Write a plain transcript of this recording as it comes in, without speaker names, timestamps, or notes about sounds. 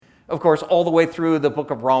Of course, all the way through the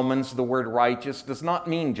book of Romans, the word righteous does not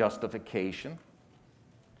mean justification.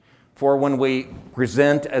 For when we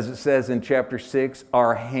present, as it says in chapter 6,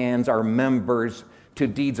 our hands, our members to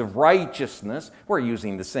deeds of righteousness, we're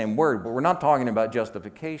using the same word, but we're not talking about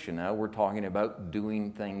justification now. We're talking about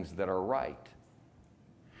doing things that are right.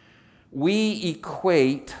 We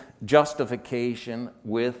equate justification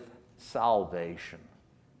with salvation.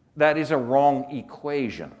 That is a wrong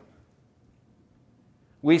equation.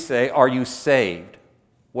 We say, are you saved?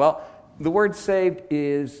 Well, the word saved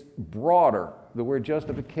is broader. The word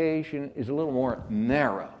justification is a little more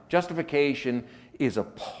narrow. Justification is a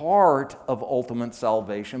part of ultimate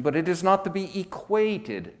salvation, but it is not to be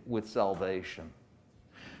equated with salvation.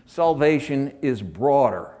 Salvation is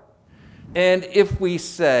broader. And if we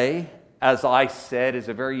say, as I said as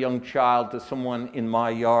a very young child to someone in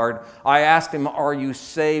my yard, I asked him, are you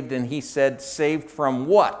saved? And he said, saved from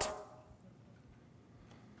what?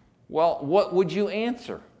 Well, what would you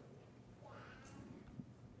answer?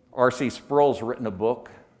 R.C. Sproul's written a book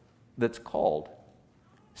that's called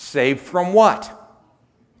Saved from What?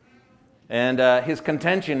 And his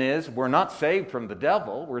contention is, we're not saved from the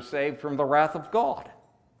devil, we're saved from the wrath of God.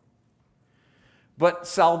 But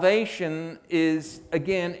salvation is,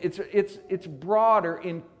 again, it's broader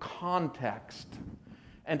in context.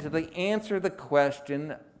 And to answer the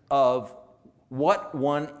question of what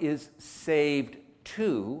one is saved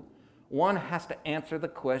to, one has to answer the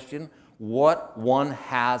question, what one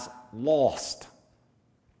has lost.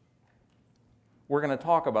 We're going to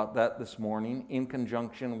talk about that this morning in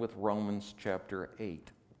conjunction with Romans chapter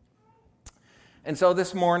 8. And so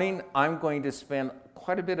this morning, I'm going to spend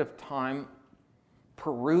quite a bit of time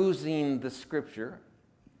perusing the Scripture.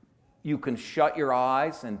 You can shut your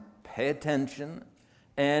eyes and pay attention.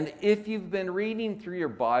 And if you've been reading through your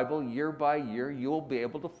Bible year by year, you'll be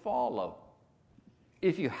able to follow.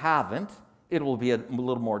 If you haven't, it will be a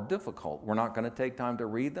little more difficult. We're not going to take time to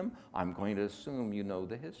read them. I'm going to assume you know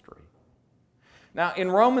the history. Now, in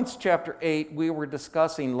Romans chapter 8, we were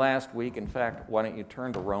discussing last week. In fact, why don't you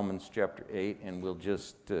turn to Romans chapter 8, and we'll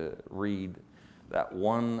just read that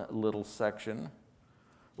one little section.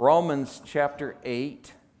 Romans chapter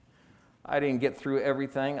 8. I didn't get through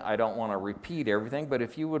everything. I don't want to repeat everything, but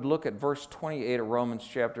if you would look at verse 28 of Romans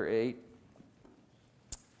chapter 8,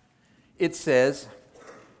 it says,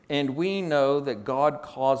 and we know that God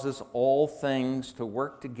causes all things to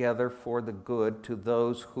work together for the good to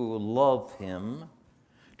those who love Him,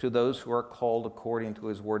 to those who are called according to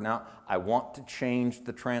His word. Now, I want to change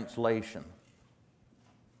the translation.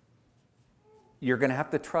 You're going to have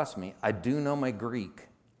to trust me. I do know my Greek.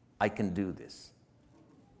 I can do this.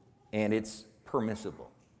 And it's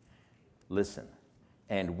permissible. Listen.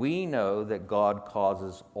 And we know that God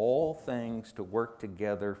causes all things to work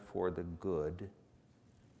together for the good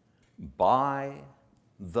by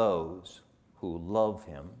those who love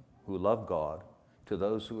Him, who love God,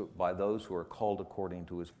 by those who are called according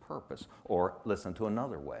to His purpose. Or listen to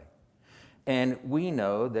another way. And we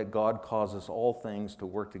know that God causes all things to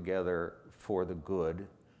work together for the good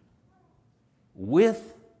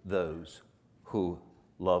with those who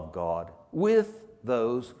love God, with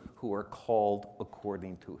those who are called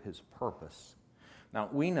according to His purpose. Now,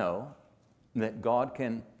 we know that God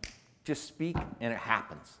can just speak and it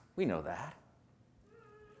happens. We know that.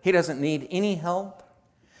 He doesn't need any help,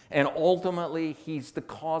 and ultimately, He's the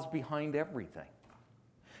cause behind everything.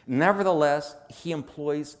 Nevertheless, He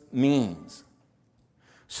employs means.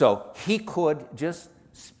 So, He could just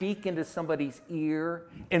speak into somebody's ear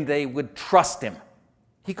and they would trust Him.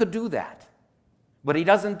 He could do that. But He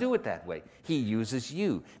doesn't do it that way. He uses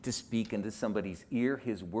you to speak into somebody's ear,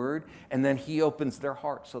 His word, and then He opens their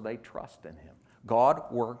heart so they trust in Him.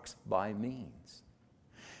 God works by means.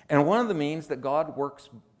 And one of the means that God works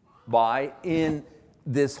by in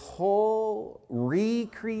this whole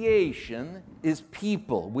recreation is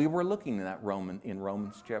people. We were looking at that in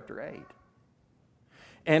Romans chapter 8.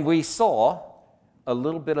 And we saw a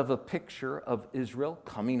little bit of a picture of Israel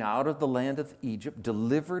coming out of the land of Egypt,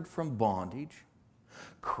 delivered from bondage,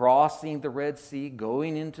 crossing the Red Sea,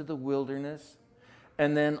 going into the wilderness,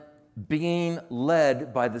 and then being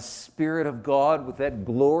led by the Spirit of God with that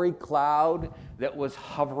glory cloud that was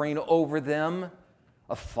hovering over them,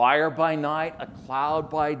 a fire by night, a cloud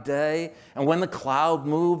by day. And when the cloud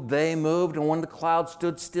moved, they moved. And when the cloud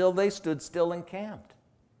stood still, they stood still and camped.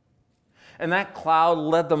 And that cloud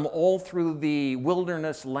led them all through the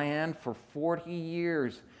wilderness land for 40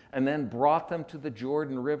 years and then brought them to the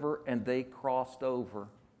Jordan River, and they crossed over.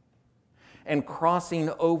 And crossing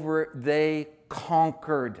over, they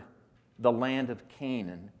conquered the land of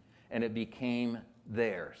Canaan, and it became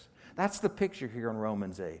theirs. That's the picture here in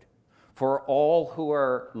Romans 8. For all who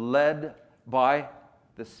are led by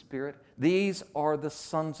the Spirit, these are the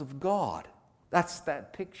sons of God. That's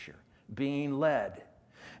that picture, being led.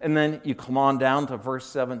 And then you come on down to verse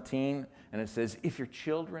 17, and it says, if you're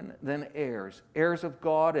children, then heirs, heirs of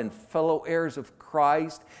God and fellow heirs of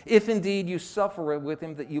Christ, if indeed you suffer with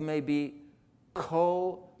him, that you may be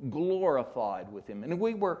co-glorified with him. And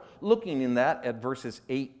we were looking in that at verses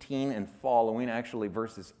 18 and following, actually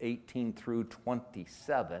verses 18 through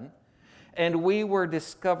 27. And we were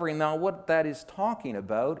discovering now what that is talking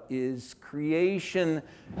about is creation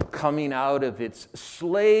coming out of its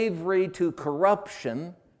slavery to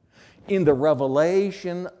corruption in the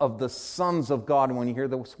revelation of the sons of God. And when you hear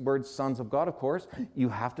the word sons of God, of course, you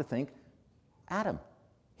have to think Adam.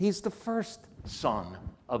 He's the first son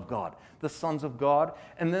of God, the sons of God,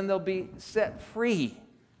 and then they'll be set free.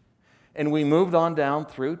 And we moved on down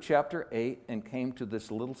through chapter 8 and came to this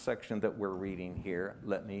little section that we're reading here.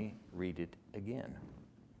 Let me read it again.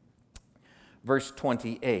 Verse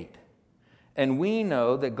 28. And we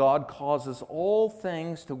know that God causes all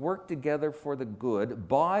things to work together for the good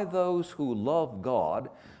by those who love God,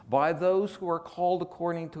 by those who are called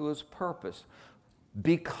according to his purpose,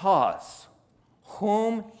 because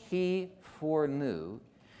whom he foreknew,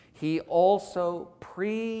 he also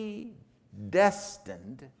predestined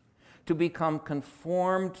to become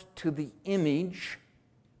conformed to the image,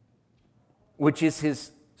 which is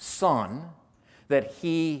his Son, that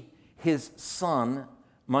his Son,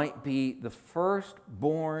 might be the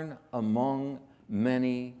firstborn among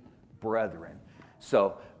many brethren.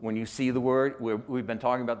 So when you see the word, we've been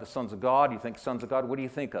talking about the sons of God, you think sons of God, what do you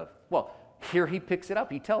think of? Well, here he picks it up.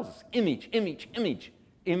 He tells us, image, image, image.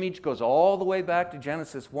 Image goes all the way back to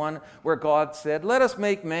Genesis 1, where God said, let us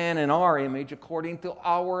make man in our image according to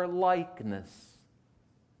our likeness.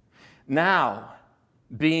 Now,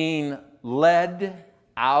 being led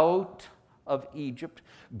out of Egypt,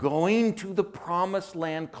 going to the promised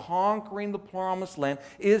land, conquering the promised land,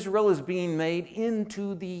 Israel is being made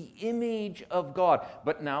into the image of God.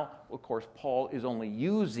 But now, of course, Paul is only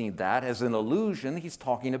using that as an allusion. He's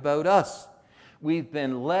talking about us. We've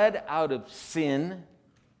been led out of sin.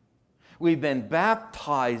 We've been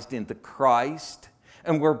baptized into Christ,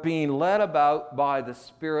 and we're being led about by the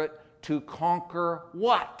Spirit to conquer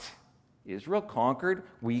what? Israel conquered,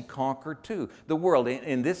 we conquer too. The world,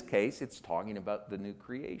 in this case, it's talking about the new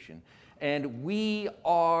creation. And we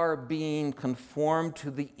are being conformed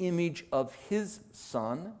to the image of his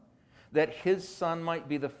Son, that his Son might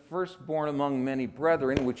be the firstborn among many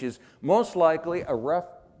brethren, which is most likely a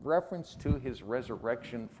reference to his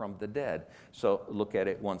resurrection from the dead. So look at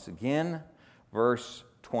it once again, verse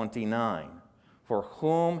 29. For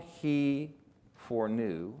whom he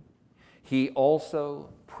foreknew, he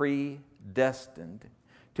also predestined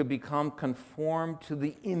to become conformed to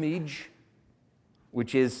the image,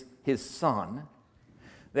 which is his Son,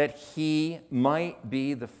 that he might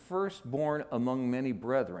be the firstborn among many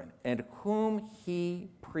brethren. And whom he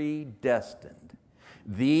predestined,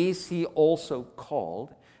 these he also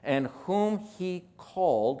called, and whom he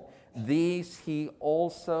called, these he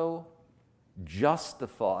also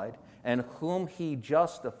justified, and whom he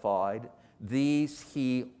justified, these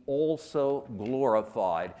he also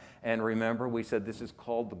glorified. And remember, we said this is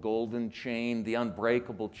called the golden chain, the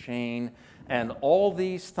unbreakable chain, and all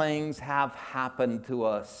these things have happened to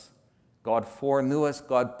us. God foreknew us,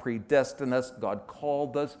 God predestined us, God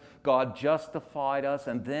called us, God justified us,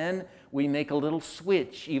 and then we make a little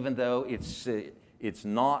switch, even though it's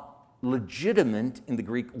not legitimate in the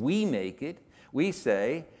Greek. We make it. We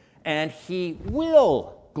say, and he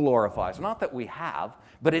will glorify us. Not that we have,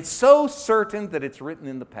 but it's so certain that it's written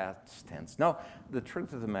in the past tense. No, the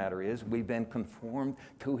truth of the matter is we've been conformed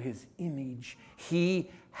to his image.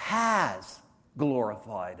 He has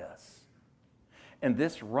glorified us. And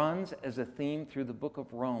this runs as a theme through the book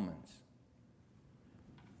of Romans.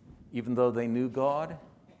 Even though they knew God,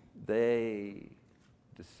 they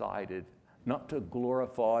decided not to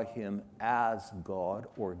glorify him as God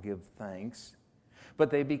or give thanks, but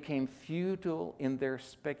they became futile in their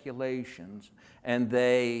speculations, and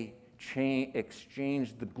they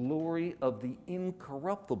exchanged the glory of the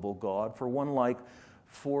incorruptible God for one like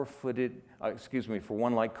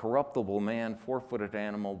corruptible man, four-footed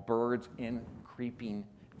animal, birds, and creeping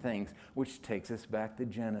things, which takes us back to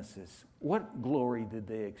Genesis. What glory did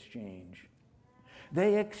they exchange?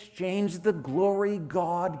 They exchanged the glory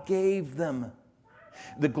God gave them.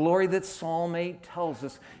 The glory that Psalm 8 tells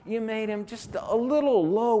us. You made him just a little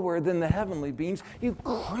lower than the heavenly beings. You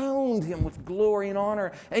crowned him with glory and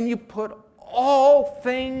honor, and you put all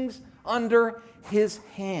things under his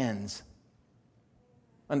hands.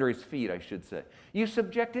 under his feet, I should say. You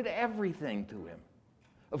subjected everything to him.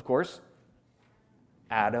 Of course,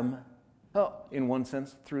 Adam, in one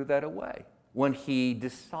sense, threw that away when he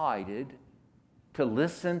decided to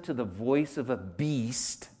listen to the voice of a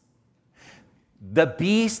beast, the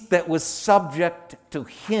beast that was subject to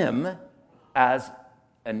him as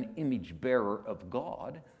an image bearer of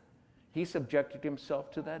God. He subjected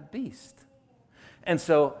himself to that beast. And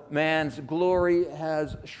so man's glory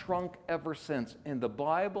has shrunk ever since. And the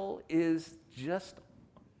Bible is just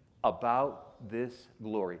about this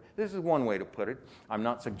glory. This is one way to put it. I'm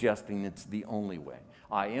not suggesting it's the only way.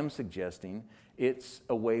 I am suggesting it's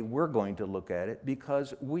a way we're going to look at it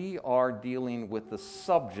because we are dealing with the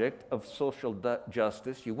subject of social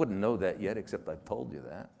justice. You wouldn't know that yet, except I've told you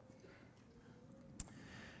that.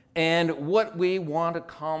 And what we want to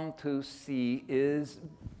come to see is,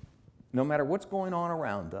 no matter what's going on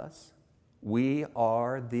around us, we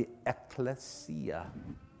are the ecclesia,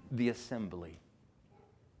 the assembly.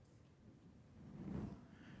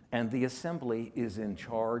 And the assembly is in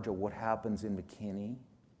charge of what happens in McKinney,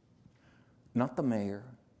 not the mayor,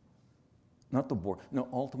 not the board. No,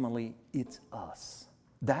 ultimately, it's us.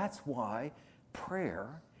 That's why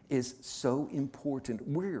prayer is so important.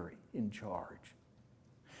 We're in charge.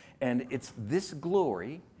 And it's this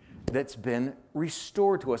glory that's been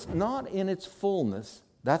restored to us, not in its fullness,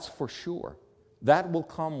 that's for sure. That will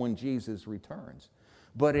come when Jesus returns.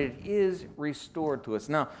 But it is restored to us.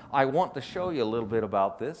 Now, I want to show you a little bit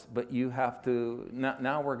about this, but you have to,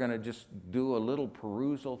 now we're going to just do a little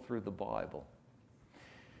perusal through the Bible.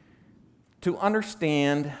 To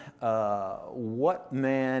understand what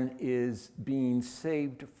man is being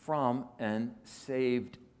saved from and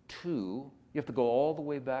saved to, you have to go all the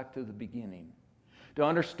way back to the beginning. To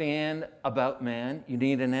understand about man, you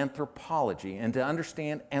need an anthropology. And to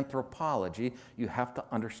understand anthropology, you have to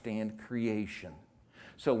understand creation.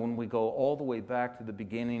 So when we go all the way back to the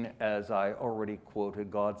beginning, as I already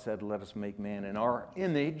quoted, God said, "Let us make man in our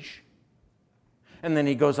image." And then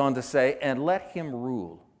he goes on to say, "And let him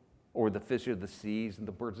rule over the fish of the seas and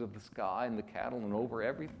the birds of the sky and the cattle and over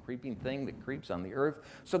every creeping thing that creeps on the earth."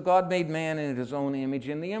 So God made man in his own image.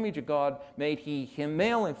 In the image of God made he him,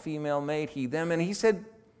 male and female made he them. And he said,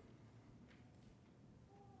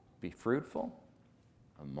 "Be fruitful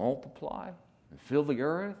and multiply and fill the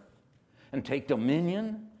earth and take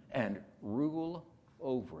dominion and rule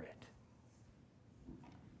over it."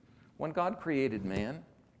 When God created man,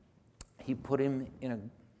 he put him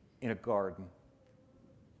in a garden.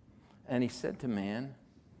 And he said to man,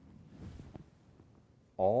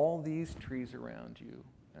 "All these trees around you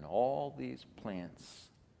and all these plants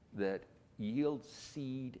that yield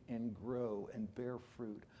seed and grow and bear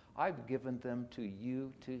fruit, I've given them to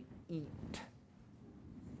you to eat."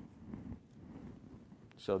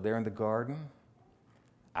 So there in the garden,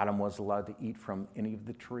 Adam was allowed to eat from any of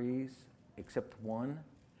the trees except one,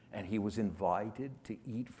 and he was invited to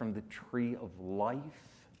eat from the tree of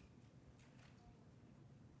life.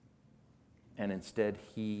 And instead,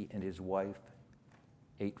 he and his wife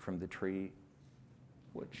ate from the tree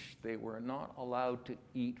which they were not allowed to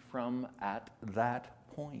eat from at that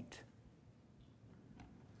point.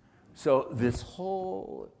 So this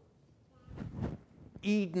whole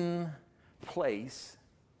Eden place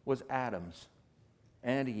was Adam's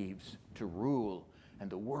and Eve's to rule and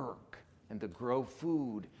to work and to grow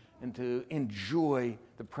food and to enjoy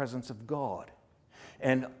the presence of God.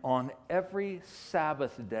 And on every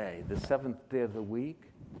Sabbath day, the seventh day of the week,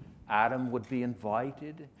 Adam would be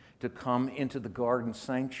invited to come into the garden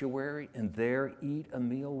sanctuary and there eat a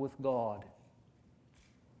meal with God.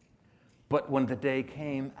 But when the day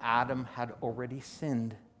came, Adam had already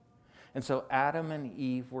sinned. And so Adam and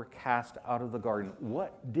Eve were cast out of the garden.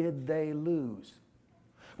 What did they lose?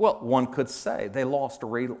 Well, one could say they lost a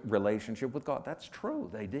relationship with God. That's true,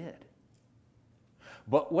 they did.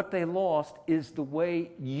 But what they lost is the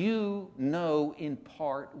way you know in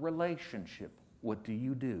part relationship. What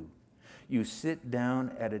do? You sit down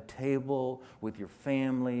at a table with your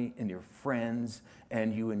family and your friends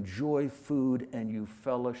and you enjoy food and you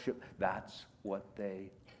fellowship. That's what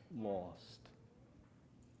they lost.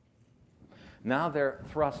 Now they're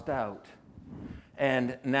thrust out.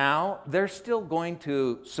 And now they're still going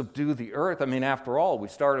to subdue the earth. I mean, after all, we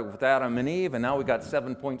started with Adam and Eve, and now we got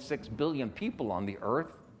 7.6 billion people on the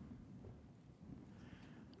earth.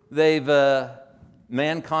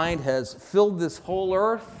 Mankind has filled this whole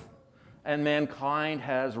earth, and mankind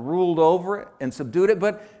has ruled over it and subdued it.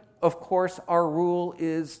 But, of course, our rule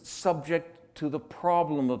is subject to the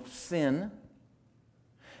problem of sin.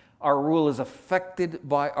 Our rule is affected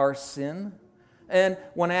by our sin. And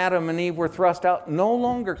when Adam and Eve were thrust out, no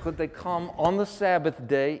longer could they come on the Sabbath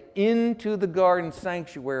day into the garden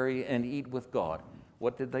sanctuary and eat with God.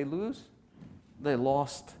 What did they lose? They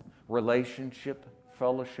lost relationship,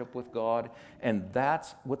 fellowship with God, and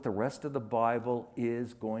that's what the rest of the Bible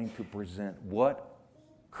is going to present, what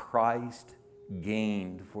Christ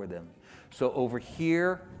gained for them. So over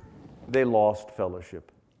here, they lost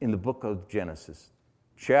fellowship in the book of Genesis,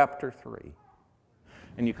 chapter 3.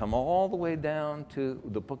 And you come all the way down to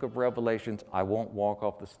the book of Revelations. I won't walk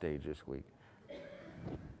off the stage this week.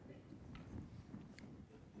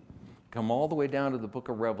 Come all the way down to the book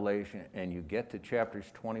of Revelation, and you get to chapters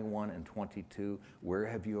 21 and 22. Where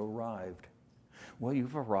have you arrived? Well,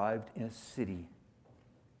 you've arrived in a city.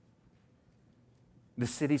 The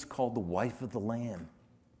city's called the wife of the Lamb.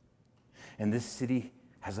 And this city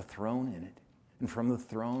has a throne in it. And from the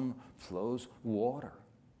throne flows water.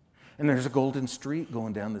 And there's a golden street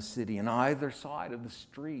going down the city. And either side of the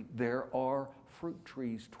street, there are fruit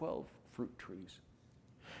trees, 12 fruit trees.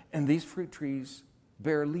 And these fruit trees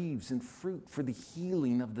bear leaves and fruit for the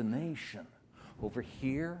healing of the nation. Over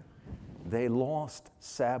here, they lost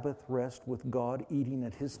Sabbath rest with God, eating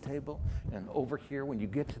at his table. And over here, when you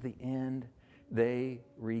get to the end, they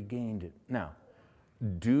regained it. Now,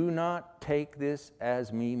 do not take this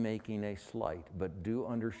as me making a slight, but do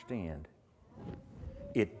understand,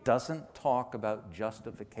 it doesn't talk about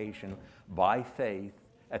justification by faith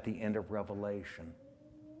at the end of Revelation.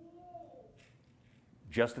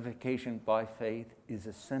 Justification by faith is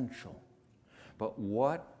essential. But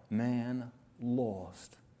what man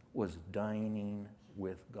lost was dining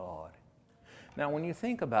with God. Now, when you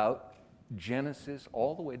think about Genesis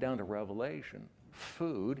all the way down to Revelation,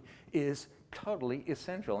 food is totally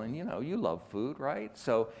essential. And you love food, right?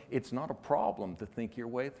 So it's not a problem to think your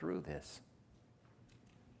way through this.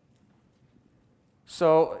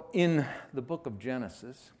 So in the book of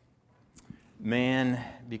Genesis, man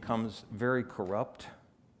becomes very corrupt,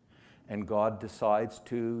 and God decides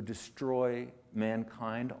to destroy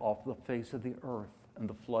mankind off the face of the earth. And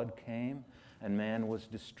the flood came, and man was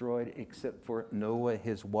destroyed except for Noah,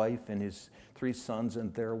 his wife, and his 3 sons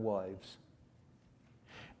and their wives.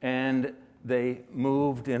 And they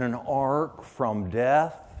moved in an ark from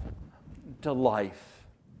death to life.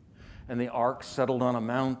 And the ark settled on a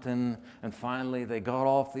mountain, and finally they got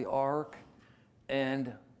off the ark,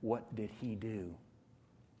 and what did he do?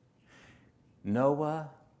 Noah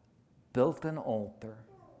built an altar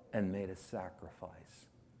and made a sacrifice.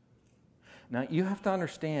 Now, you have to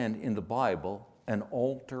understand, in the Bible, an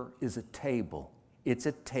altar is a table. It's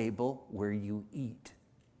a table where you eat.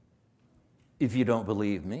 If you don't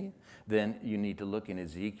believe me, then you need to look in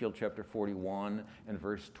Ezekiel chapter 41 and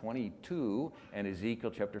verse 22 and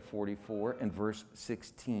Ezekiel chapter 44 and verse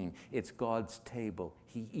 16. It's God's table.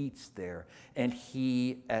 He eats there. And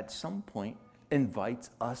he, at some point, invites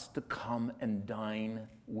us to come and dine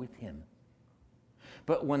with him.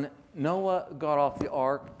 But when Noah got off the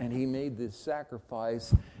ark and he made this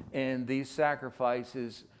sacrifice, and these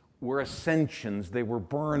sacrifices were ascensions, they were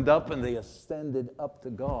burned up and they ascended up to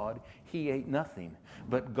God, he ate nothing.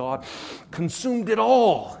 But God consumed it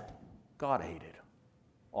all. God ate it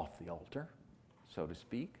off the altar, so to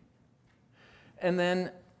speak. And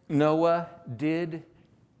then Noah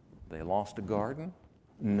they lost a garden.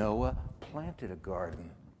 Noah planted a garden.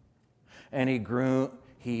 And he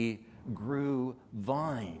grew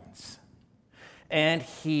vines. And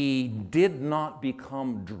he did not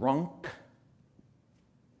become drunk.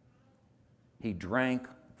 He drank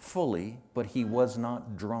fully, but he was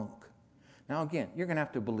not drunk. Now again, you're going to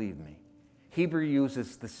have to believe me. Hebrew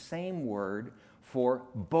uses the same word for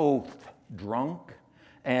both drunk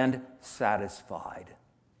and satisfied.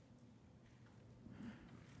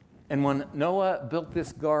 And when Noah built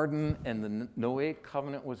this garden and the Noahic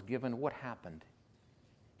covenant was given, what happened?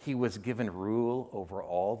 He was given rule over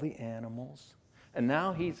all the animals, and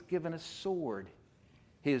now he's given a sword.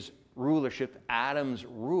 His rulership, Adam's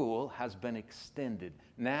rule, has been extended.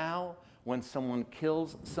 Now, when someone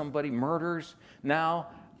kills somebody, murders, now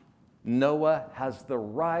Noah has the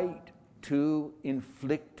right to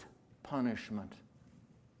inflict punishment.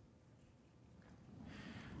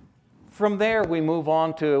 From there, we move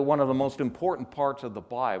on to one of the most important parts of the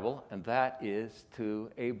Bible, and that is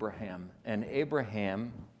to Abraham. And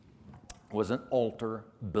Abraham was an altar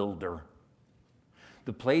builder.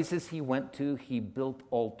 The places he went to, he built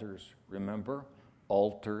altars. Remember,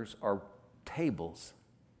 altars are tables.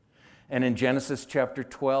 And in Genesis chapter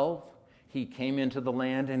 12, he came into the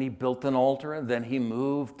land and he built an altar, and then he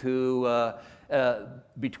moved to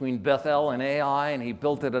between Bethel and Ai, and he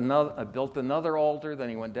built another altar. Then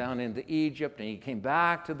he went down into Egypt, and he came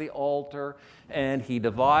back to the altar, and he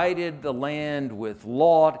divided the land with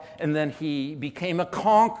Lot, and then he became a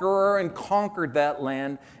conqueror and conquered that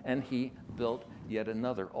land, and he built yet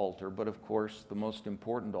another altar. But of course, the most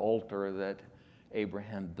important altar that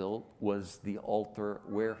Abraham built was the altar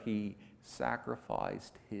where he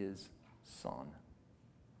sacrificed his son.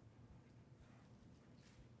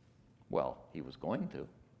 Well, he was going to,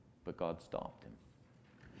 but God stopped him.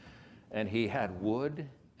 And he had wood,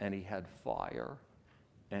 and he had fire,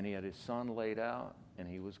 and he had his son laid out, and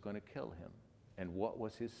he was going to kill him. And what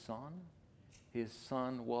was his son? His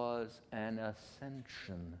son was an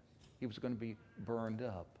ascension. He was going to be burned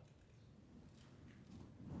up.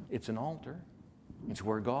 It's an altar. It's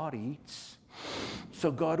where God eats.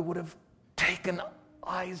 So God would have taken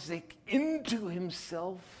Isaac into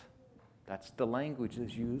himself. That's the language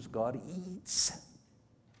that's used. God eats.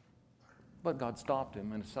 But God stopped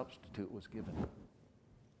him, and a substitute was given.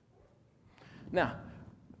 Now,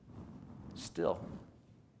 still,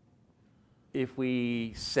 if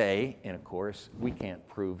we say, and of course, we can't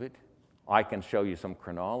prove it, I can show you some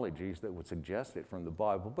chronologies that would suggest it from the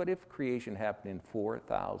Bible, but if creation happened in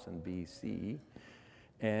 4000 BC,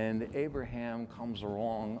 and Abraham comes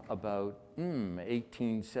along about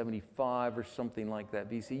 1875 or something like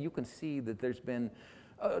that BC, you can see that there's been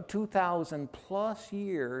 2,000 plus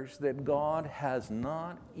years that God has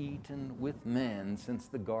not eaten with man since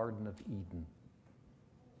the Garden of Eden.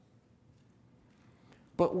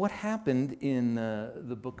 But what happened in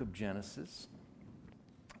the book of Genesis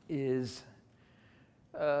is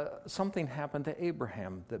something happened to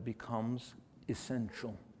Abraham that becomes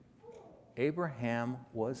essential. Abraham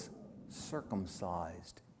was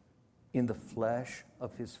circumcised in the flesh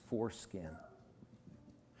of his foreskin.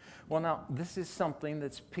 Well, now, this is something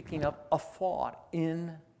that's picking up a thought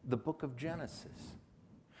in the book of Genesis.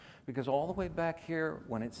 Because all the way back here,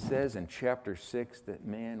 when it says in chapter 6 that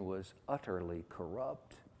man was utterly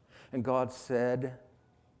corrupt, and God said,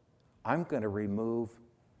 I'm going to remove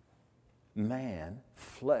man,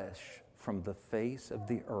 flesh, from the face of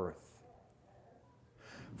the earth.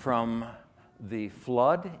 From the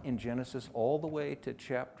flood in Genesis all the way to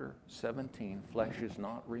chapter 17, flesh is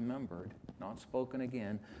not remembered, not spoken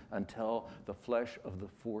again, until the flesh of the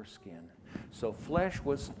foreskin. So flesh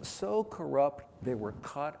was so corrupt, they were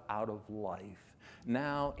cut out of life.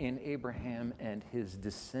 Now in Abraham and his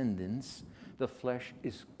descendants, the flesh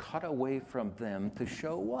is cut away from them to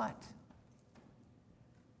show what?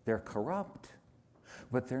 They're corrupt,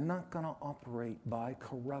 but they're not going to operate by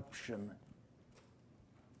corruption.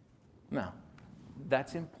 Now,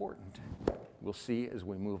 that's important. We'll see as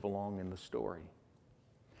we move along in the story.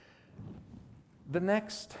 The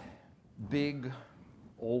next big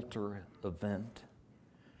altar event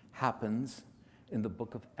happens in the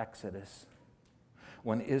book of Exodus,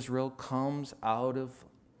 when Israel comes out of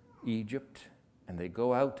Egypt and they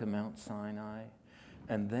go out to Mount Sinai,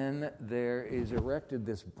 and then there is erected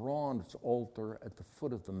this bronze altar at the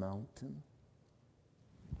foot of the mountain.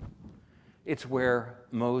 It's where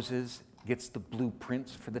Moses gets the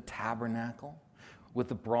blueprints for the tabernacle with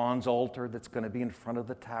the bronze altar that's going to be in front of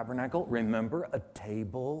the tabernacle. Remember, a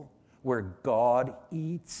table where God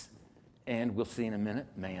eats, and we'll see in a minute,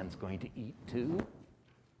 man's going to eat too.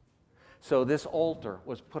 So this altar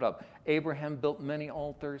was put up. Abraham built many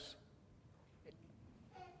altars.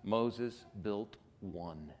 Moses built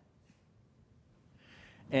one.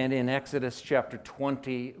 And in Exodus chapter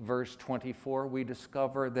 20, verse 24, we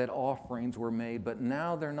discover that offerings were made, but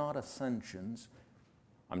now they're not ascensions.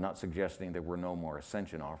 I'm not suggesting there were no more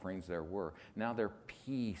ascension offerings. There were. Now they're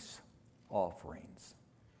peace offerings.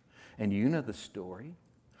 And you know the story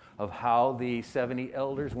of how the 70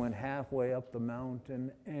 elders went halfway up the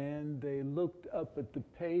mountain, and they looked up at the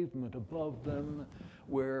pavement above them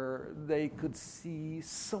where they could see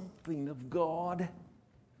something of God.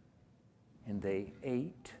 And they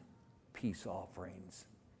ate peace offerings.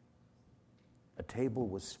 A table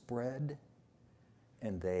was spread,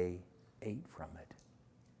 and they ate from it.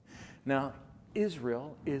 Now,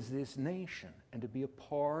 Israel is this nation, and to be a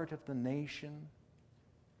part of the nation,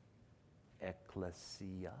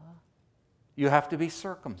 ecclesia, you have to be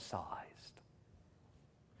circumcised.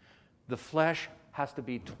 The flesh has to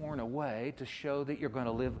be torn away to show that you're going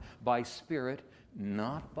to live by spirit,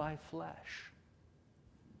 not by flesh.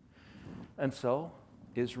 And so,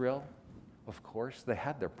 Israel, of course, they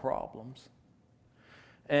had their problems.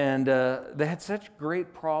 And they had such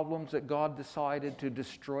great problems that God decided to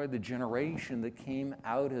destroy the generation that came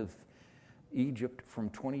out of Egypt from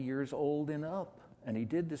 20 years old and up. And he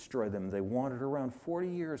did destroy them. They wanted around 40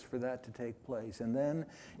 years for that to take place. And then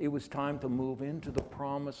it was time to move into the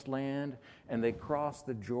promised land, and they crossed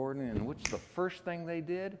the Jordan. And what's the first thing they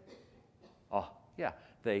did?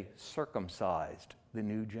 They circumcised the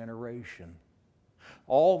new generation.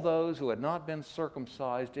 All those who had not been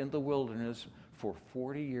circumcised in the wilderness for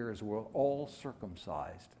 40 years were all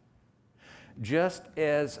circumcised. Just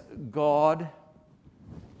as God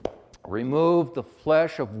removed the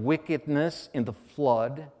flesh of wickedness in the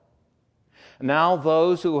flood, now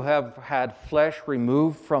those who have had flesh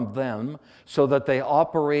removed from them so that they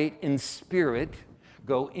operate in spirit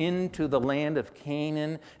go into the land of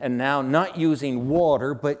Canaan, and now not using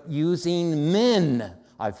water but using men.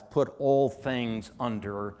 I've put all things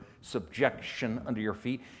under subjection under your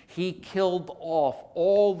feet. He killed off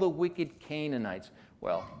all the wicked Canaanites.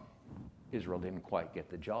 Well, Israel didn't quite get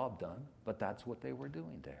the job done, but that's what they were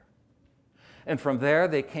doing there. And from there,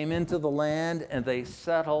 they came into the land, and they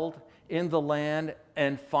settled in the land,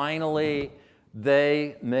 and finally,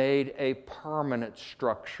 they made a permanent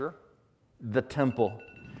structure, the temple.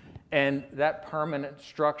 And that permanent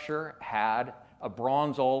structure had a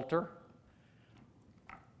bronze altar,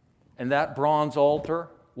 and that bronze altar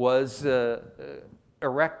was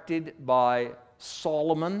erected by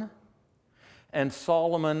Solomon. And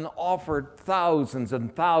Solomon offered thousands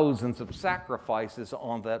and thousands of sacrifices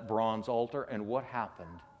on that bronze altar. And what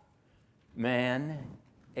happened? Man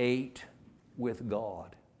ate with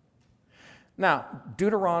God. Now,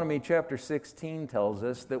 Deuteronomy chapter 16 tells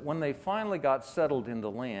us that when they finally got settled in the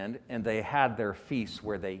land and they had their feasts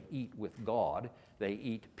where they eat with God, they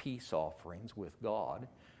eat peace offerings with God.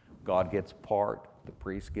 God gets part, the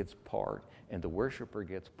priest gets part, and the worshiper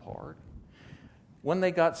gets part. When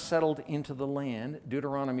they got settled into the land,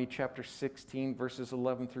 Deuteronomy chapter 16, verses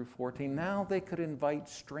 11 through 14, now they could invite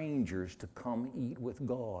strangers to come eat with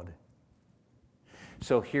God.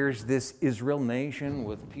 So here's this Israel nation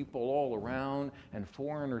with people all around, and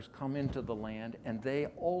foreigners come into the land, and they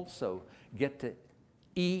also get to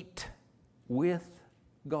eat with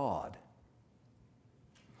God.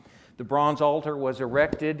 The bronze altar was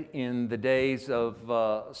erected in the days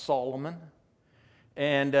of Solomon.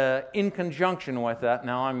 And in conjunction with that,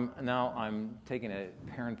 now I'm taking a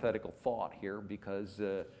parenthetical thought here because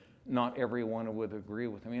not everyone would agree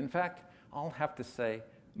with me. In fact, I'll have to say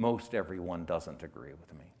most everyone doesn't agree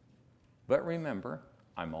with me. But remember,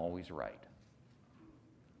 I'm always right.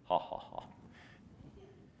 Ha ha ha.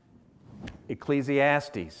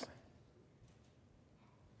 Ecclesiastes,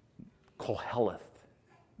 Koheleth,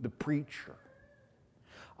 the preacher.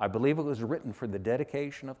 I believe it was written for the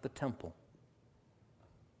dedication of the temple.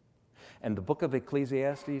 And the book of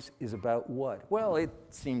Ecclesiastes is about what? Well, it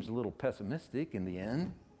seems a little pessimistic in the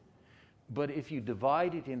end. But if you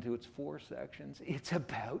divide it into its 4 sections, it's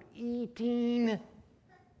about eating.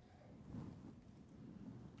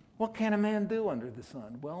 What can a man do under the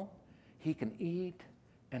sun? Well, he can eat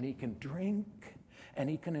and he can drink and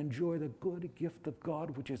he can enjoy the good gift of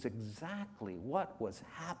God, which is exactly what was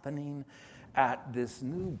happening at this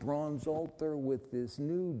new bronze altar with this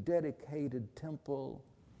new dedicated temple.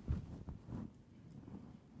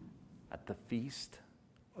 At the Feast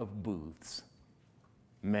of Booths,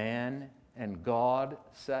 man and God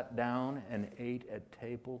sat down and ate at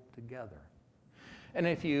table together. And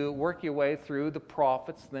if you work your way through the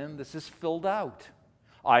prophets, then this is filled out.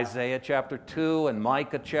 Isaiah chapter 2 and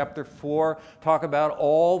Micah chapter 4 talk about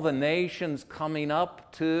all the nations coming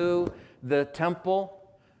up to the temple,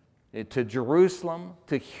 to Jerusalem,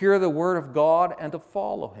 to hear the word of God and to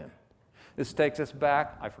follow him. This takes us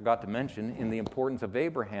back, I forgot to mention, in the importance of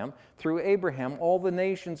Abraham. Through Abraham, all the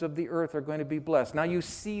nations of the earth are going to be blessed. Now you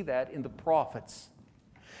see that in the prophets.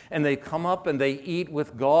 And they come up and they eat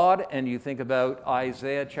with God, and you think about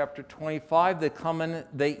Isaiah chapter 25, they come and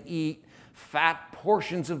they eat fat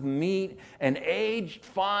portions of meat and aged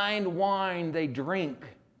fine wine they drink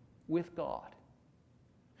with God.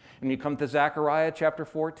 And you come to Zechariah chapter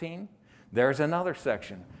 14, there's another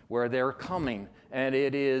section where they're coming, and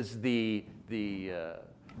it is the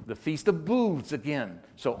Feast of Booths again.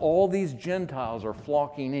 So all these Gentiles are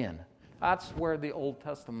flocking in. That's where the Old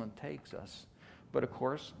Testament takes us. But of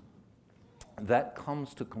course, that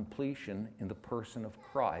comes to completion in the person of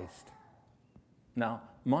Christ. Now,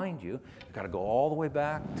 mind you, you've got to go all the way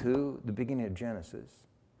back to the beginning of Genesis,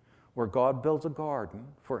 where God builds a garden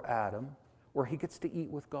for Adam, where he gets to eat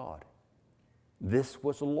with God. This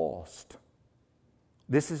was lost.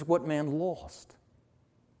 This is what man lost.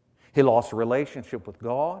 He lost a relationship with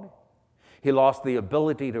God. He lost the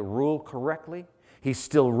ability to rule correctly. He's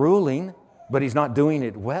still ruling, but he's not doing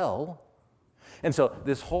it well. And so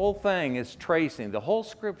this whole thing is tracing, the whole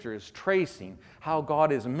Scripture is tracing how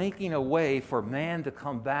God is making a way for man to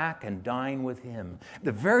come back and dine with Him.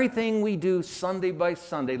 The very thing we do Sunday by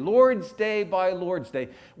Sunday, Lord's Day by Lord's Day,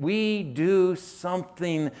 we do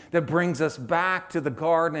something that brings us back to the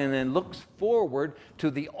garden and looks forward to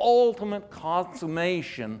the ultimate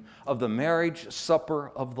consummation of the marriage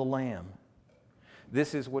supper of the Lamb.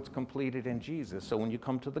 This is what's completed in Jesus. So when you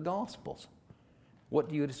come to the Gospels, what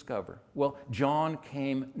do you discover? Well, John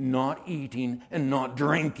came not eating and not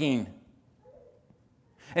drinking.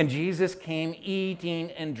 And Jesus came eating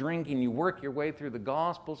and drinking. You work your way through the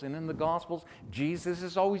Gospels, and in the Gospels, Jesus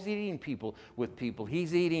is always eating with people.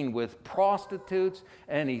 He's eating with prostitutes,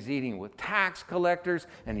 and he's eating with tax collectors,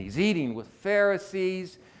 and he's eating with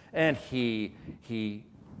Pharisees, and he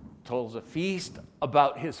tells a feast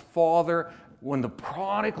about his father when the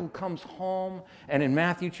prodigal comes home. And in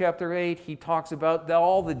Matthew chapter 8, he talks about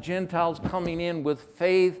all the Gentiles coming in with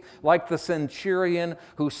faith, like the centurion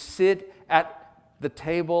who sit at the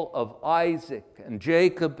table of Isaac and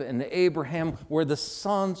Jacob and Abraham, where the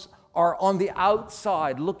sons are on the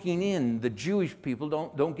outside looking in. The Jewish people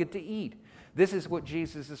don't get to eat. This is what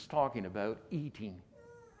Jesus is talking about, eating.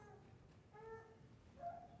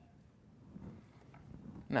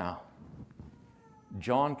 Now,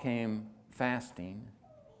 John came fasting,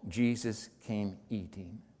 Jesus came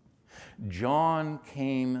eating. John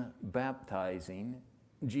came baptizing,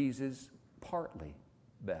 Jesus partly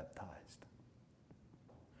baptized.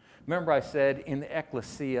 Remember I said in the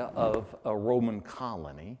ecclesia of a Roman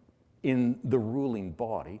colony, in the ruling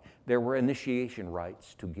body, there were initiation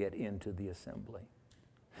rites to get into the assembly.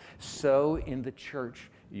 So in the church,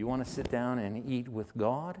 you want to sit down and eat with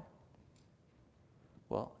God?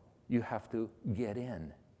 Well, you have to get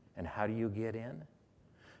in. And how do you get in?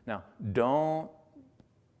 Now, don't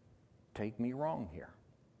take me wrong here.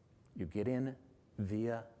 You get in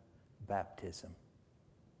via baptism.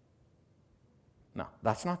 Now,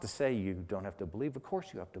 that's not to say you don't have to believe. Of course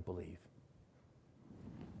you have to believe.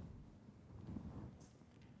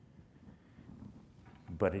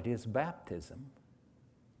 But it is baptism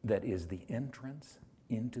that is the entrance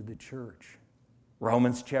into the church.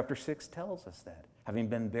 Romans chapter 6 tells us that, having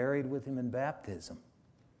been buried with him in baptism.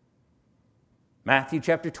 Matthew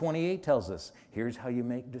chapter 28 tells us, here's how you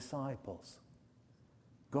make disciples.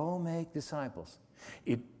 Go make disciples.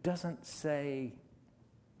 It doesn't say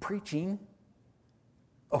preaching.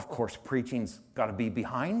 Of course, preaching's got to be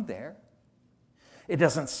behind there. It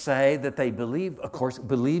doesn't say that they believe. Of course,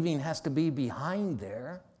 believing has to be behind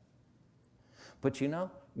there. But you know,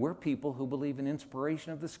 we're people who believe in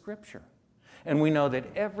inspiration of the Scripture. And we know that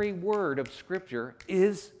every word of Scripture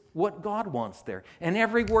is what God wants there. And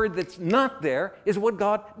every word that's not there is what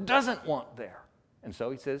God doesn't want there. And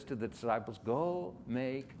so he says to the disciples, go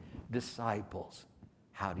make disciples.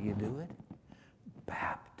 How do you do it?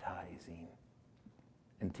 Baptizing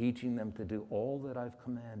and teaching them to do all that I've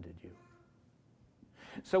commanded you.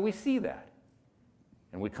 So we see that.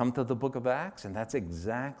 And we come to the book of Acts, and that's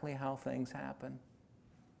exactly how things happen.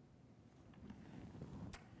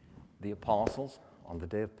 The apostles, on the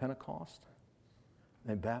day of Pentecost,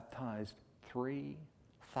 they baptized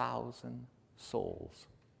 3,000 souls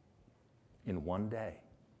in one day.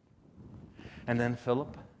 And then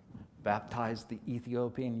Philip baptized the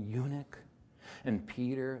Ethiopian eunuch, and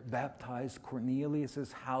Peter baptized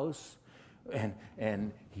Cornelius' house,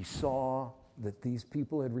 and he saw that these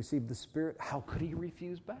people had received the Spirit. How could he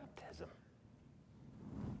refuse baptism?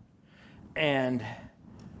 And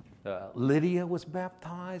Lydia was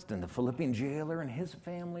baptized, and the Philippian jailer and his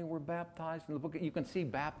family were baptized. In the book, you can see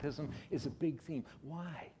baptism is a big theme.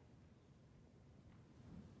 Why?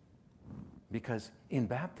 Because in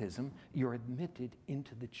baptism, you're admitted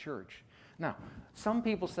into the church. Now, some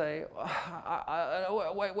people say,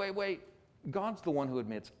 wait, God's the one who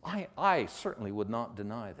admits. I certainly would not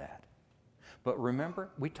deny that. But remember,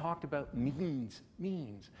 we talked about means.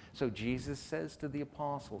 So Jesus says to the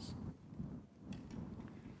apostles,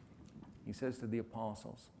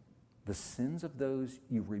 the sins of those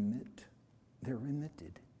you remit, they're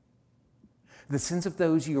remitted. The sins of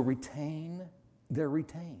those you retain, they're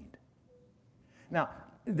retained. Now,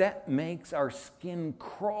 that makes our skin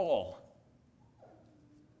crawl.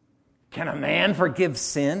 Can a man forgive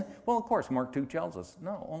sin? Well, of course, Mark 2 tells us,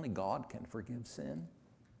 no, only God can forgive sin.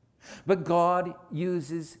 But God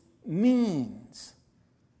uses means.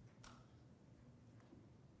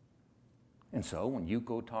 And so when you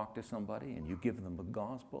go talk to somebody and you give them the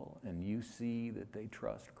gospel and you see that they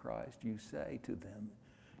trust Christ, you say to them,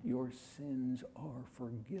 your sins are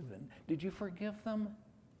forgiven. Did you forgive them?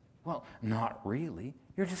 Well, not really.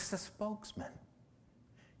 You're just a spokesman.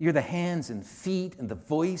 You're the hands and feet and the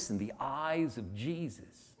voice and the eyes of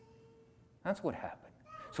Jesus. That's what happened.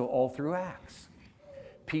 So all through Acts,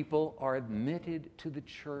 people are admitted to the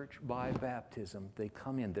church by baptism. They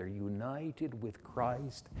come in. They're united with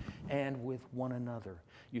Christ and with one another.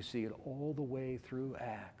 You see it all the way through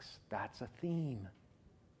Acts. That's a theme.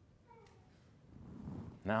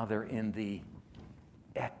 Now they're in the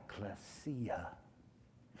ecclesia.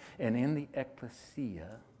 And in the ecclesia,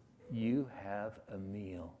 you have a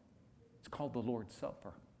meal. It's called the Lord's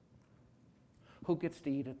Supper. Who gets to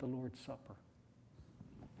eat at the Lord's Supper?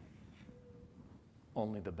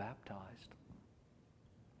 Only the baptized.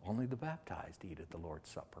 Only the baptized eat at the Lord's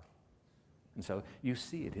Supper. And so you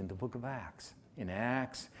see it in the book of Acts. In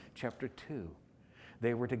Acts chapter 2,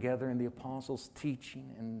 they were together in the apostles'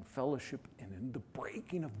 teaching and fellowship and in the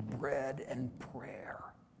breaking of bread and prayer.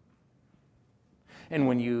 And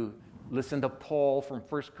when you listen to Paul from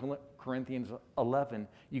 1 Corinthians 11,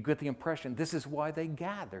 you get the impression this is why they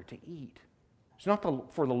gather to eat. It's not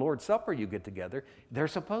for the Lord's Supper you get together. They're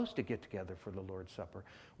supposed to get together for the Lord's Supper.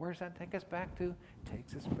 Where does that take us back to? It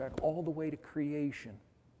takes us back all the way to creation.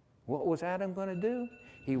 What was Adam going to do?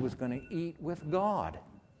 He was going to eat with God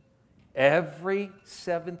every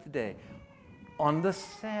seventh day on the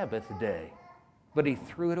Sabbath day. But he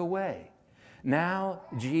threw it away. Now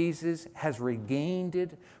Jesus has regained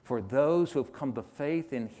it for those who have come to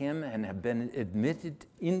faith in him and have been admitted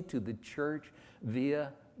into the church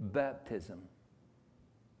via baptism.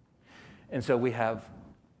 And so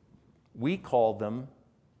we call them,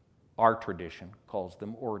 our tradition calls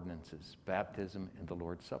them ordinances, baptism and the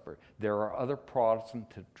Lord's Supper. There are other Protestant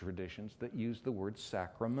traditions that use the word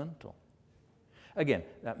sacramental. Again,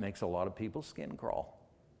 that makes a lot of people's skin crawl.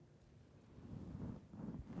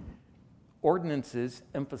 Ordinances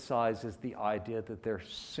emphasizes the idea that they're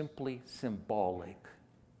simply symbolic.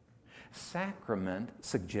 Sacrament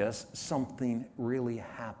suggests something really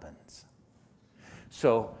happens.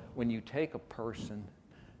 So when you take a person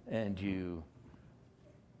and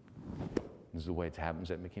this is the way it happens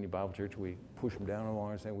at McKinney Bible Church, we push them down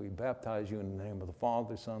along and say, we baptize you in the name of the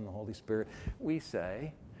Father, Son, and the Holy Spirit. We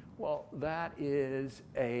say, well, that is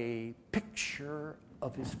a picture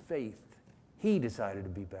of his faith. He decided to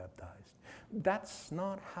be baptized. That's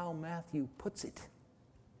not how Matthew puts it.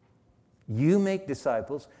 You make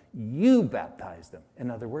disciples, you baptize them.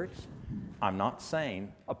 In other words, I'm not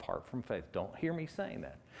saying apart from faith. Don't hear me saying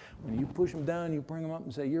that. When you push them down, you bring them up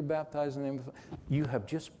and say, you're baptized in the name of, you have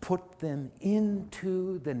just put them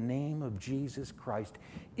into the name of Jesus Christ,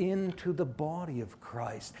 into the body of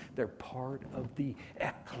Christ. They're part of the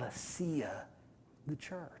ecclesia, the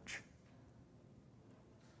church.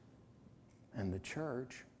 And the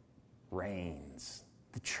church reigns.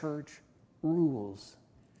 The church rules.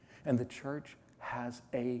 And the church has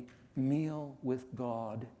a meal with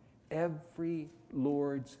God every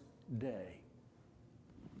Lord's Day.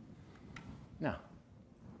 Now,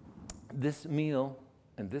 this meal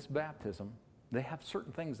and this baptism, they have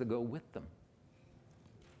certain things that go with them.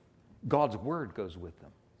 God's word goes with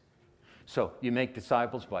them. So you make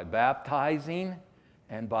disciples by baptizing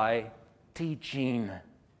and by teaching.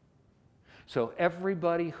 So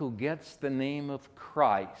everybody who gets the name of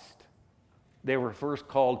Christ, they were first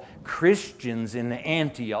called Christians in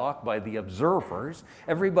Antioch by the observers.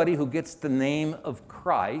 Everybody who gets the name of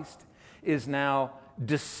Christ is now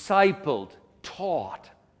discipled, taught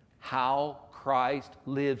how Christ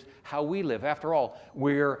lives, how we live. After all,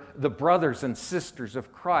 we're the brothers and sisters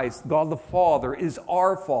of Christ. God the Father is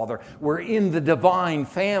our Father. We're in the divine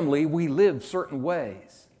family. We live certain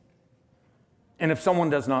ways. And if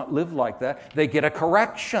someone does not live like that, they get a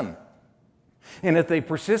correction. And if they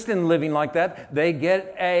persist in living like that, they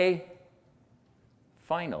get a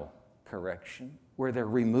final correction where they're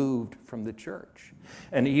removed from the church.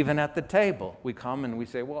 And even at the table, we come and we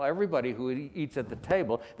say, well, everybody who eats at the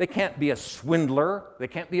table, they can't be a swindler, they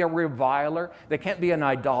can't be a reviler, they can't be an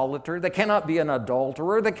idolater, they cannot be an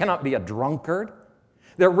adulterer, they cannot be a drunkard.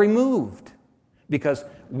 They're removed because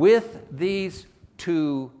with these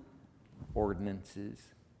two ordinances,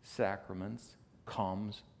 sacraments,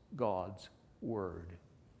 comes God's Word.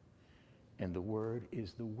 And the Word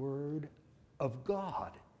is the Word of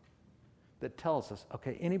God that tells us,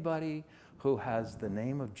 okay, anybody who has the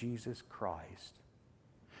name of Jesus Christ,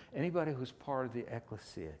 anybody who's part of the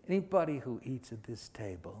ecclesia, anybody who eats at this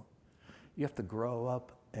table, you have to grow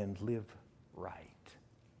up and live right.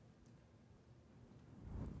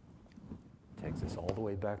 Takes us all the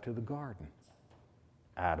way back to the garden.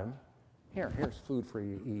 Adam, here's food for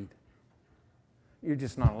you to eat. You're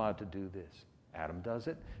just not allowed to do this. Adam does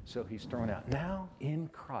it, so he's thrown out. Now, in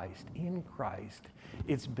Christ,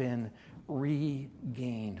 it's been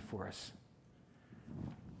regained for us.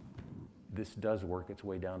 This does work its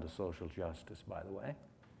way down to social justice, by the way.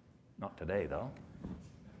 Not today, though.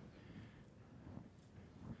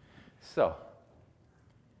 So,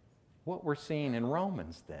 what we're seeing in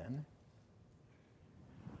Romans, then,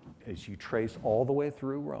 as you trace all the way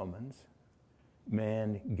through Romans,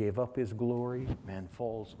 man gave up his glory. Man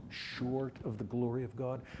falls short of the glory of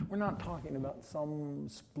God. We're not talking about some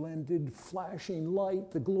splendid flashing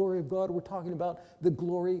light, the glory of God. We're talking about the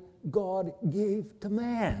glory God gave to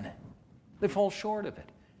man. They fall short of it.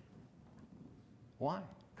 Why?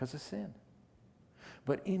 Because of sin.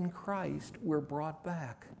 But in Christ, we're brought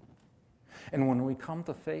back. And when we come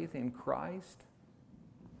to faith in Christ,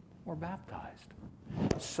 we're baptized.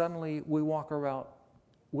 Suddenly, we walk around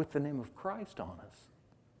with the name of Christ on us.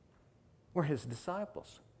 We're his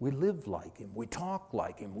disciples. We live like him. We talk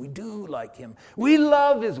like him. We do like him. We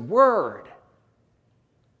love his word.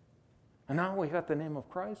 And now we got the name of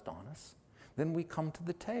Christ on us. Then we come to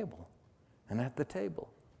the table. And at the table,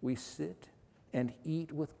 we sit and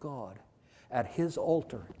eat with God. At his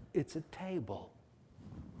altar, it's a table.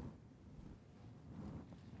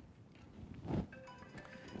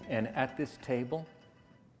 And at this table,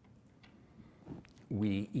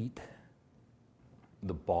 we eat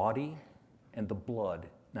the body and the blood.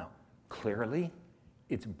 Now, clearly,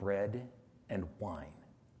 it's bread and wine.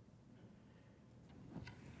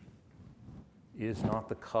 Is not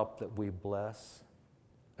the cup that we bless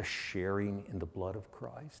a sharing in the blood of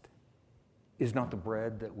Christ? Is not the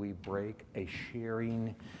bread that we break a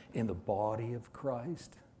sharing in the body of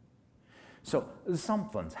Christ? So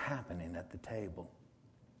something's happening at the table.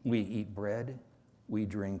 We eat bread, we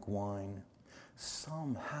drink wine.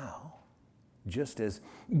 Somehow, just as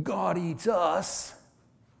God eats us,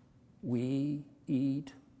 we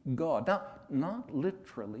eat God. Now, not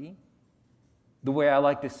literally. The way I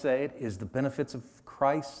like to say it is the benefits of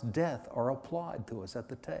Christ's death are applied to us at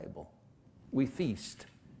the table. We feast.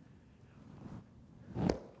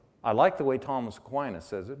 I like the way Thomas Aquinas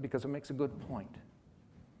says it because it makes a good point.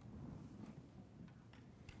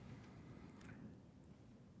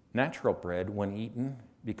 Natural bread, when eaten,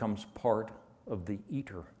 becomes part of the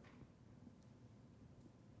eater.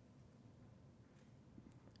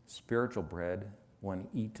 Spiritual bread, when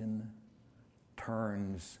eaten,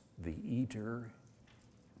 turns the eater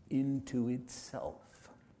into itself.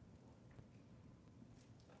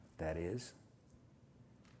 That is,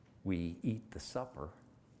 we eat the supper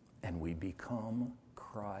and we become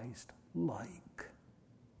Christ-like.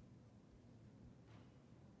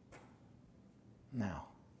 Now,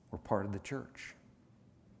 we're part of the church.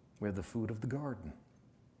 We have the food of the garden.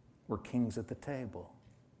 We're kings at the table.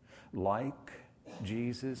 Like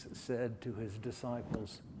Jesus said to his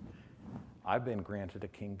disciples, I've been granted a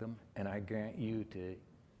kingdom, and I grant you to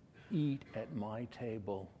eat at my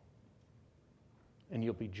table, and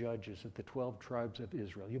you'll be judges of the 12 tribes of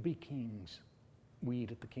Israel. You'll be kings. We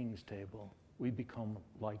eat at the king's table. We become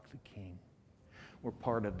like the king. We're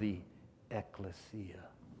part of the ecclesia.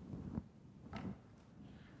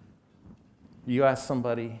 You ask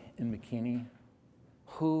somebody in McKinney,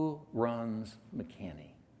 who runs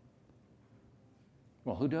McKinney?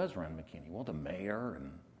 Well, who does run McKinney? Well, the mayor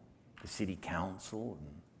and the city council and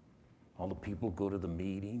all the people go to the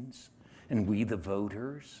meetings, and we, the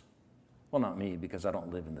voters. Well, not me, because I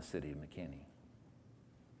don't live in the city of McKinney.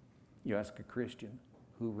 You ask a Christian,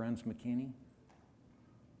 who runs McKinney?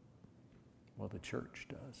 Well, the church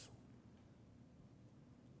does.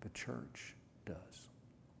 The church does.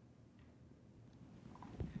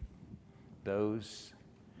 Those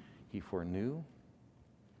he foreknew,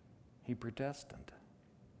 he predestined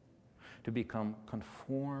to become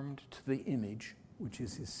conformed to the image which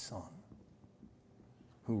is his Son,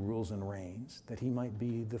 who rules and reigns, that he might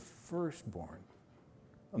be the firstborn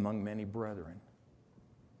among many brethren.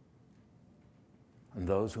 And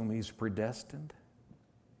those whom he's predestined,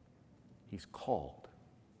 he's called.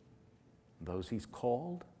 Those he's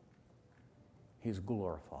called, he's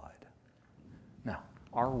glorified. Now,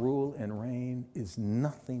 our rule and reign is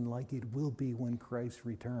nothing like it will be when Christ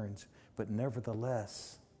returns, but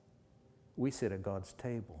nevertheless, we sit at God's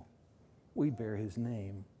table. We bear his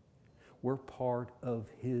name. We're part of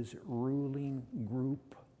his ruling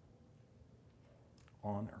group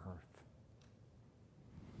on earth.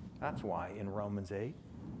 That's why in Romans 8,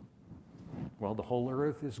 well, the whole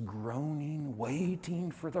earth is groaning,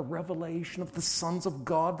 waiting for the revelation of the sons of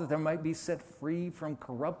God, that there might be set free from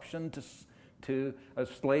corruption to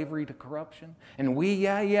slavery to corruption. And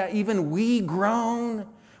even we groan.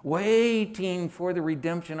 waiting for the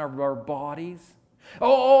redemption of our bodies.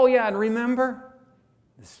 Oh yeah, and remember,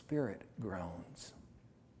 the Spirit groans.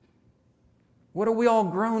 What are we all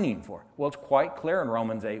groaning for? Well, it's quite clear in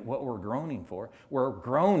Romans 8 what we're groaning for. We're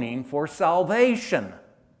groaning for salvation.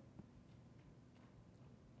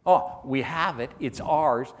 Oh, we have it, it's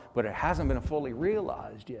ours, but it hasn't been fully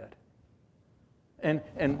realized yet.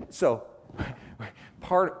 And so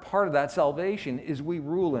part of that salvation is we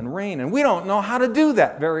rule and reign, and we don't know how to do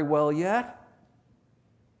that very well yet.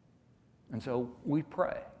 And so we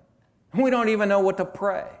pray. We don't even know what to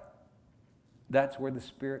pray. That's where the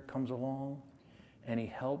Spirit comes along, and He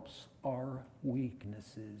helps our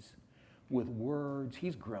weaknesses with words.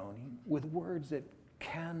 He's groaning with words that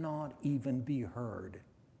cannot even be heard.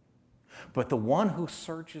 But the one who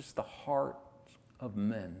searches the hearts of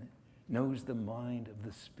men knows the mind of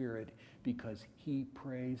the Spirit, because He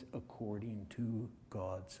prays according to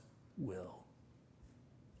God's will.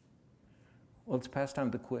 Well, it's past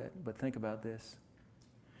time to quit, but think about this.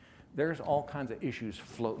 There's all kinds of issues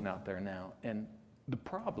floating out there now, and the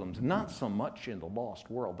problem's not so much in the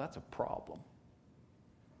lost world. That's a problem.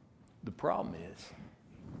 The problem is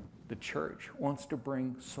the church wants to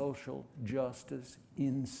bring social justice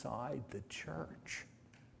inside the church.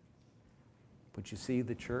 But you see,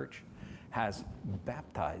 the church has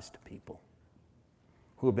baptized people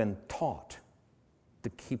who have been taught to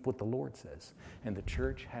keep what the Lord says. And the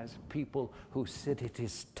church has people who sit at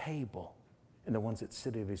His table. And the ones that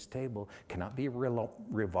sit at His table cannot be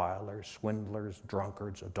revilers, swindlers,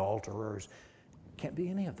 drunkards, adulterers. Can't be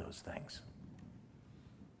any of those things.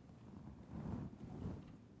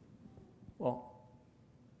 Well,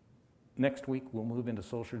 next week we'll move into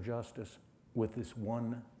social justice with this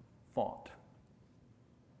one thought.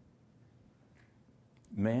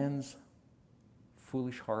 Man's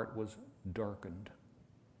foolish heart was darkened.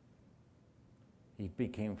 He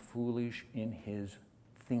became foolish in his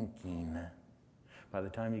thinking. By the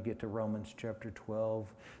time you get to Romans chapter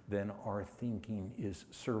 12, then our thinking is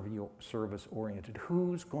service-oriented.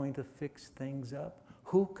 Who's going to fix things up?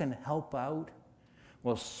 Who can help out?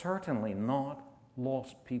 Well, certainly not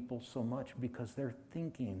lost people so much, because their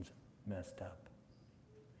thinking's messed up.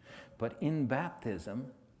 But in baptism,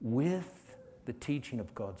 with the teaching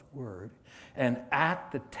of God's Word, and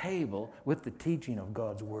at the table with the teaching of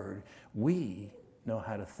God's Word, we know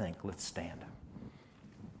how to think. Let's stand.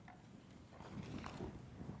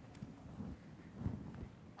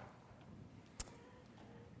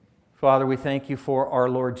 Father, we thank You for our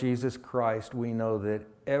Lord Jesus Christ. We know that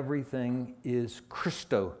everything is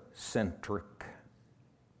Christocentric.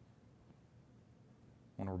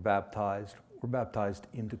 When we're baptized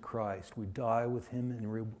into Christ. We die with Him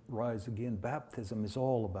and rise again. Baptism is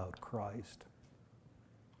all about Christ.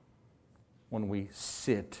 When we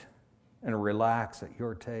sit and relax at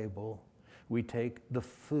Your table, we take the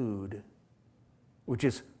food, which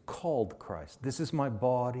is called Christ. This is my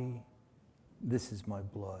body. This is my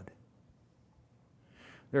blood.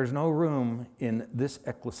 There's no room in this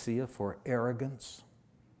ecclesia for arrogance.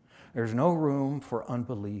 There's no room for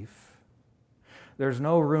unbelief. There's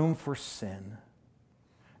no room for sin.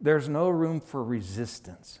 There's no room for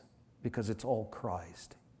resistance, because it's all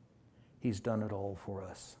Christ. He's done it all for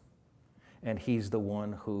us. And He's the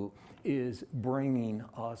one who is bringing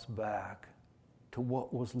us back to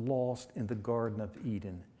what was lost in the Garden of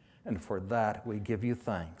Eden. And for that, we give You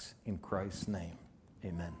thanks in Christ's name.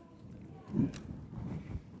 Amen.